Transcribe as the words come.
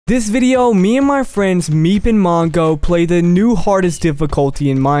This video, me and my friends Meep and Mongo play the new hardest difficulty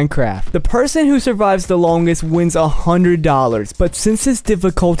in Minecraft. The person who survives the longest wins $100, but since this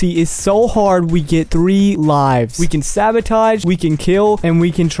difficulty is so hard, we get 3 lives. We can sabotage, we can kill, and we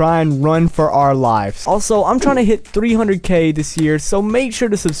can try and run for our lives. Also, I'm trying to hit 300k this year, so make sure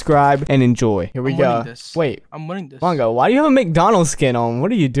to subscribe and enjoy. Here we go. Wait, I'm winning this. Mongo, why do you have a McDonald's skin on?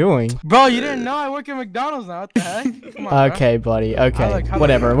 What are you doing? Bro, you didn't know I work at McDonald's now. What the heck? Come on, Okay, buddy. Okay, like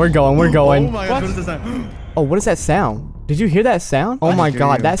whatever. We're going. We're going. Oh my god, what is that sound? Oh, what is that sound? Did you hear that sound? Oh my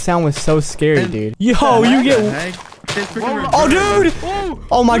god, that sound was so scary, dude. Yo, you get... Oh, dude!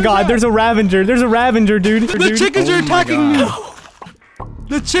 Oh my god, there's a Ravager. There's a Ravager, dude. The chickens are attacking me.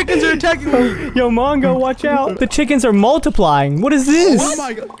 The chickens are attacking me. Yo, Mongo, watch out. The chickens are multiplying. What is this? Oh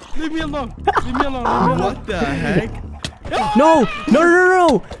my god. Leave me alone. Leave me alone. What the heck? No! No, no,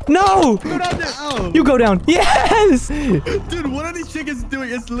 no, no! Go down there. Ow. You go down. Yes! Dude, what are these chickens doing?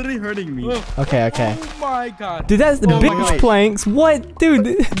 It's literally hurting me. Okay, okay. Oh my god. Dude, that's the Oh my bitch God. planks. What? Dude,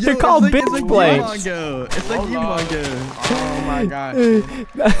 they're called bitch planks. It's like you, Mongo. Oh my god. Dude,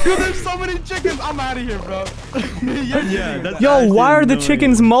 there's so many chickens. I'm out of here, bro. Yeah, that's Yo, actually why are the annoying.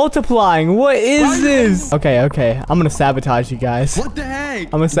 chickens multiplying? What is this? Okay, okay. I'm gonna sabotage you guys. What the heck?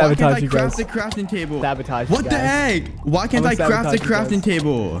 I'm gonna sabotage you Why guys. can't I craft the crafting table? Sabotage What you the guys. heck? Why can't I'm I gonna craft the sabotage you guys. crafting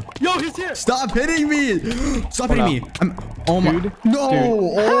table? Yo, he's here. Stop hitting me! Stop Hold hitting me! Oh my... Dude. No!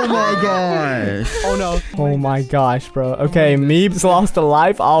 Oh my gosh! Oh no. Oh my gosh, bro. Okay, Meep's lost a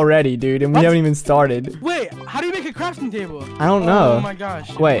life already, dude, and we haven't even started. Wait, how do you make a crafting table? I don't know. Oh my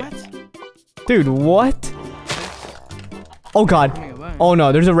gosh. Wait. What? Dude, what? Oh god. Oh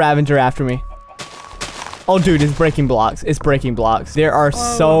no, there's a Ravager after me. Oh dude, it's breaking blocks. It's breaking blocks. There are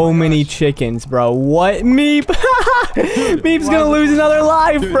so many chickens, bro. What? Meep? Meep's gonna lose another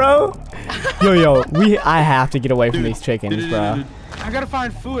life, bro. Yo, I have to get away from these chickens, bro. I gotta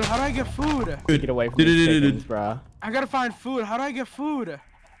find food. How do I get food? Get away from these chickens, bro. I gotta find food. How do I get food?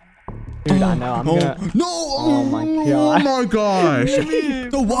 Dude, I know. I'm gonna... No! Oh my Oh god. my gosh! The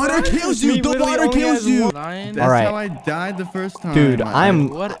water kills you! Me The literally water only kills has you! one- Lion. That's Alright. how I died the first time. Dude, I'm...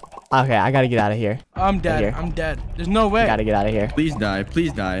 What? Okay, I gotta get out of here. I'm dead. Here. I'm dead. There's no way. I gotta get out of here. Please die.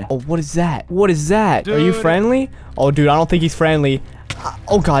 Please die. Oh, what is that? What is that? Are you Dude. friendly? Oh, dude, I don't think he's friendly.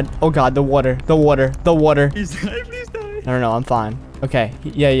 Oh god, the water. Please die. Please die. No, I'm fine. Okay,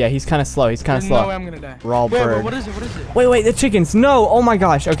 yeah, he's kind of slow. He's kind of There's no way slow. I'm gonna die. Raw Wait, bird. what is it? What is it? Wait, the chickens. No, oh my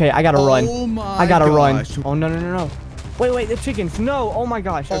gosh. Okay, I gotta run. Oh my I gotta run. gosh. Oh, no. Wait, the chickens. No, oh my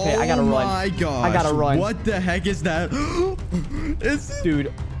gosh. Okay, I gotta Oh run. my gosh. I gotta run. What the heck is that? It's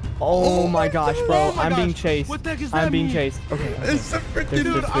Dude. Oh my gosh, bro. Oh my I'm being gosh. chased. What the heck is I'm that being mean? chased. Okay. It's a freaking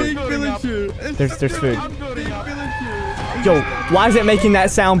There's big food. villager. There's food. I'm building up. Yo, why is it making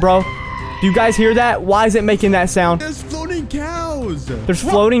that sound, bro? Do you guys hear that? Why is it making that sound? There's floating cows. There's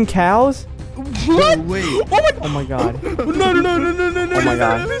floating cows? What? No, wait. Oh my god. No. Oh my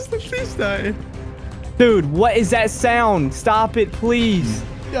god. Please die. Dude, what is that sound? Stop it, please.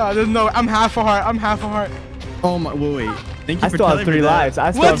 Yeah, there's no. I'm half a heart. I'm half a heart. Oh my. Wait. Thank you I for still have telling 3 me that. lives. I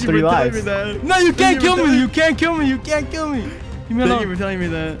still What? have 3 lives. No, you can't kill me. You can't kill me. You can't kill me. Leave me Thank you alone. for telling me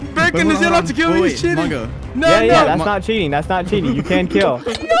that. Birken is allowed to kill me. He's cheating. Mongo. No, Yeah, no. that's not cheating. That's not cheating. You can kill.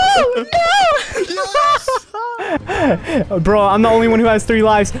 Bro, I'm the only one who has 3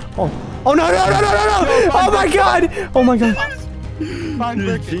 lives. Oh no. Oh my god. Oh my god. Find You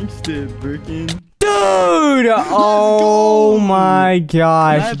Birken. jinxed it, Birkin. Dude. Oh my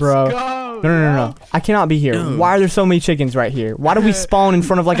gosh, Let's bro. go. No. I cannot be here. No. Why are there so many chickens right here? Why do we spawn in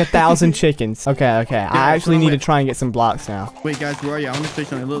front of like 1,000 chickens? Okay. I actually need to try and get some blocks now. Wait, guys, where are you? I want to say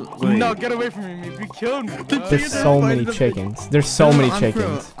something. Look, wait. No, get away from me. You killed me. bro. There's so many chickens. There's so many I'm for real.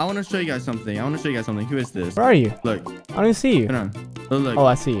 chickens. I want to show you guys something. Who is this? Where are you? Look. I don't even see you. Hold on. Look. Oh,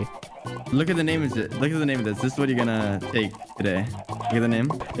 I see you. Look at the name of it. Look at the name of this. This is what you're gonna take today. Look at the name.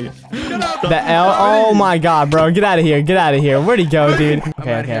 The L. Oh my god, bro. Get out of here. Where'd he go, dude?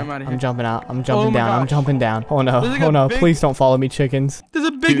 Okay. outta here, I'm outta here. I'm jumping out. I'm Oh jumping my down. I'm gosh. jumping down. Oh no. There's like Oh a no. big- Please don't follow me, chickens. There's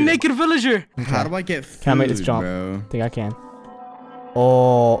a big Dude. naked villager. How do I get food, Can I make this jump? bro? I think I can.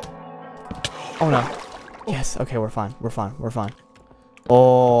 Oh. Oh no. Yes. Okay, we're fine.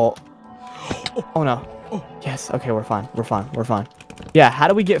 Oh. Oh no. Yes. Okay, we're fine. Yeah. How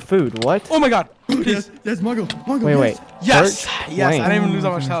do we get food? What? Oh my god. Yes, Mongo. Wait. Yes. Search Yes. lane. I didn't even lose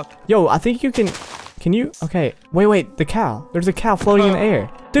that much health. Yo, I think you can. Can you? Okay. Wait. The cow. There's a cow floating in the air.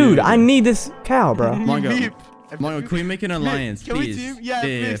 Dude, I need this cow, bro. What Mongo. Mongo, can we make an alliance, Can we please? team? Yeah,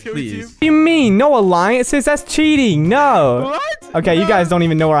 please, can we team? do you mean? No alliances? That's cheating. No. What? Okay, you guys don't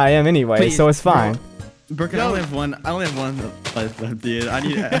even know where I am anyway, Please, so it's fine. Birkin, I only have one life left, dude. I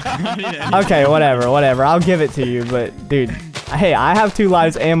need it. Okay, whatever. I'll give it to you, but dude, Hey, I have 2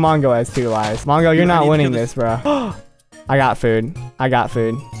 lives and Mongo has 2 lives. Mongo, you're not winning this, bro. I got food. I got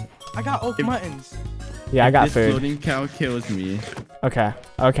food. I got oak muttons. Yeah, I got this food. floating cow kills me. Okay.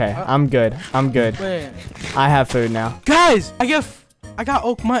 Okay. I'm good. I'm good. Wait. I have food now. Guys, I got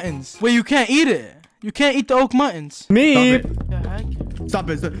oak muttons. Wait, you can't eat it. You can't eat the oak muttons. Me. The heck? Stop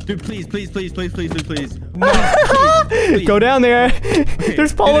it. Dude, please. No. Please. Go down there.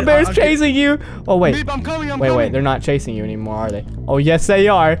 There's polar bears chasing you. Oh, wait. Meep, I'm coming. Wait. They're not chasing you anymore, are they? Oh, yes, they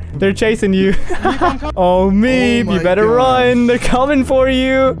are. They're chasing you. Meep, I'm coming. Oh, Meep, Oh you my better gosh. run. They're coming for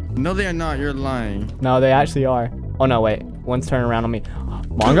you. No, they are not. You're lying. No, they actually are. Oh, no, wait. One's turning around on me.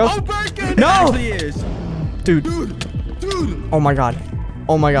 Mongo? McBirken! No! Actually is. Dude. Dude. Oh, my God.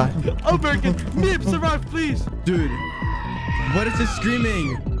 Oh, my God. McBirken! Meep, survive, please! Dude. What is this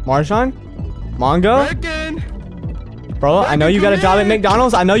screaming? Marshawn? Mongo? McBirken! Bro, I know you got a job at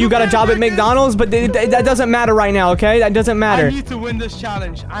McDonald's. I know you got a job at McDonald's, but that doesn't matter right now, okay? That doesn't I matter. need to win this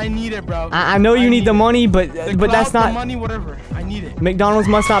challenge. I need it, bro. I know you need the money, but The that's clout, not... the money, whatever. I need it. McDonald's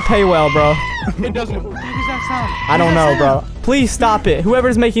must not pay well, bro. It doesn't. What the heck is that sound? I don't know, What is that bro. Please stop it.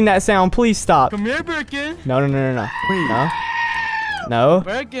 Whoever's making that sound, please stop. sound? Come here, Birkin. No. Wait. No.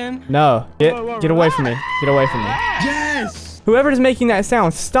 Birkin. No. Whoa, Get away from me. Get away from me. Yes. Whoever's making that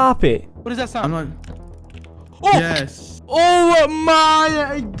sound, stop it. What does that sound? I'm not. Oh! Yes. Oh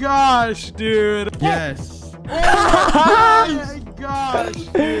my gosh, dude. Yes. Oh my gosh,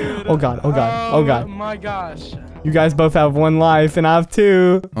 dude. Oh, God. Oh, God. Oh, God. my gosh. You guys both have 1 life, and I have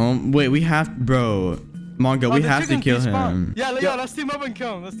 2. Wait, we have, bro. Mongo, we the have to chicken kill despawn. him. Yeah, let's team up and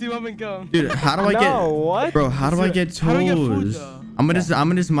come. Let's team up and come. Dude, how do I get? No, what? Bro, how do I get How do I get food, toes? though? I'm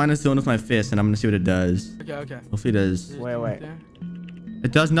gonna just minus zone with my fist, and I'm gonna see what it does. Okay. Hopefully it does. Wait.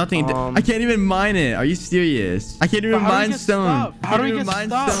 It does nothing. I can't even mine it. Are you serious? I can't even But how do we mine get stone. stuff? How do we Can't even get mine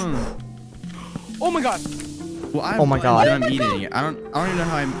stuff? stone. Oh my god. Well, I have Oh my buttons God. that I'm eating. I don't even know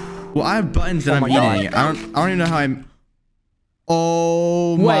how I'm. Well, I have buttons that Oh I'm my God. eating. I don't even know how I'm.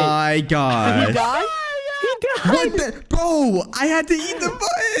 Oh Wait. my He god. died? He died. What the? Bro, I had to eat the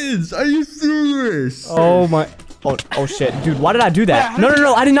buttons. Are you serious? Oh my. Oh shit, dude, why did I do that? Yeah,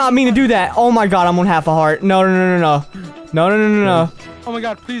 No, I did not mean to do that. Oh my God, I'm on half a heart. No. Oh my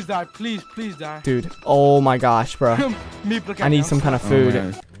god, please die. Please die. Dude, oh my gosh, bro. Meep, look at I me, need I'm some kind of Oh my food.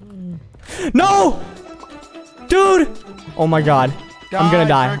 gosh. No! Dude! Oh my God. I'm gonna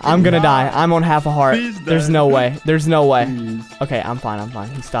die. Birkin, I'm gonna die. I'm on half a heart. Please die. There's no way. There's no way. Please. Okay, I'm fine.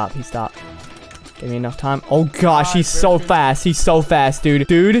 He stopped. Give me enough time. Oh gosh, he's so Birkin. fast. He's so fast, dude.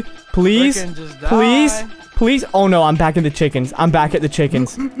 Dude, please. Birkin, just die. Please. Oh no, I'm back at the chickens.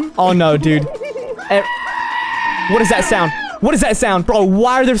 Oh no, dude. What is that sound? Bro,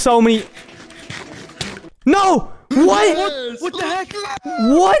 why are there so many? No! What? What the heck?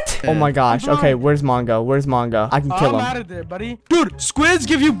 What? Oh my gosh. Okay, where's Mongo? I can kill I'm him. out of there, buddy. Dude, squids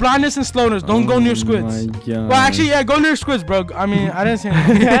give you blindness and slowness. Don't go near squids. Oh my god. Well, actually, yeah, go near squids, bro. I mean, I didn't say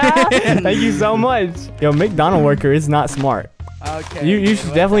anything. Thank you so much. Yo, McDonald worker is not smart. Okay. You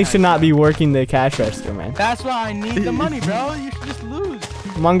definitely should not be working the cash register, man. That's why I need the money, bro. You should just lose.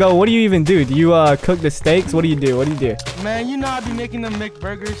 Mongo, what do you even do? Do you cook the steaks? What do you do? Man, you know I be making them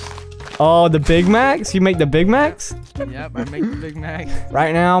McBurgers. Oh, the Big Macs? You make the Big Macs? Yep, I make the Big Mac.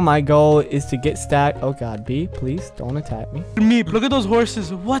 Right now, my goal is to get stacked. Oh God, B, please don't attack me. Meep, look at those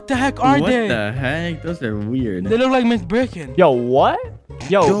horses. What the heck are they? What the heck? Those are weird. They look like McBirken. Yo, what?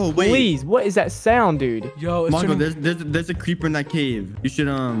 Yo, wait. please, what is that sound, dude? Yo, it's Mongo, turning- there's a creeper in that cave. You should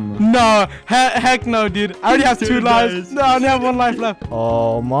No, heck no, dude. I already have 2 Dude, lives. guys. No, I only have 1 life left.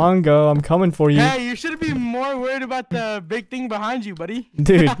 Oh, Mongo, I'm coming for you. Hey, you should be more worried about the big thing behind you, buddy.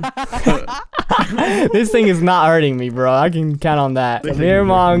 Dude. This thing is not hurting me, bro. I can count on that. Come here,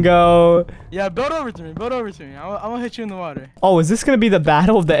 Mongo. Yeah, build over to me. I'm gonna hit you in the water. Oh, is this gonna be the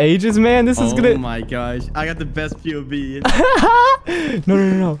battle of the ages, man? This is Oh gonna... my gosh. I got the best POV.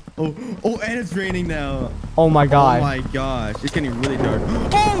 No. Oh, and it's raining now. Oh my God. Oh my gosh. It's getting really dark.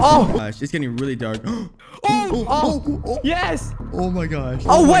 Oh. Gosh, it's getting really dark. Oh. Yes. Oh my gosh.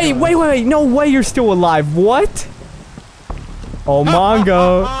 Oh, my wait. gosh. No way you're still alive. What? Oh,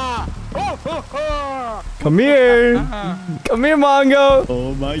 Mongo. Come here. Come here, Mongo.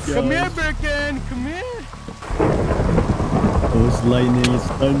 Oh my gosh. Come here, Birkin. Come here. Oh, it's lightning. It's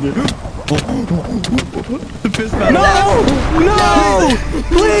thunder. The fist battle. No.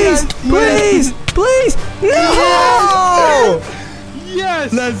 Please. No.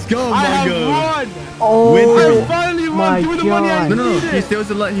 Yes. Let's go, I have Mongo. won. Oh, Win. I finally won. my Give me the money I God. No. needed. He still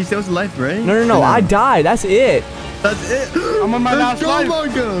has life, right? No. I died. That's it. That's it. I'm on my Let's last go,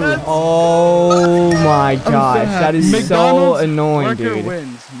 life. Mongo. Oh my gosh. That is so McDonald's annoying, worker dude.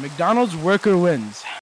 wins. McDonald's worker wins.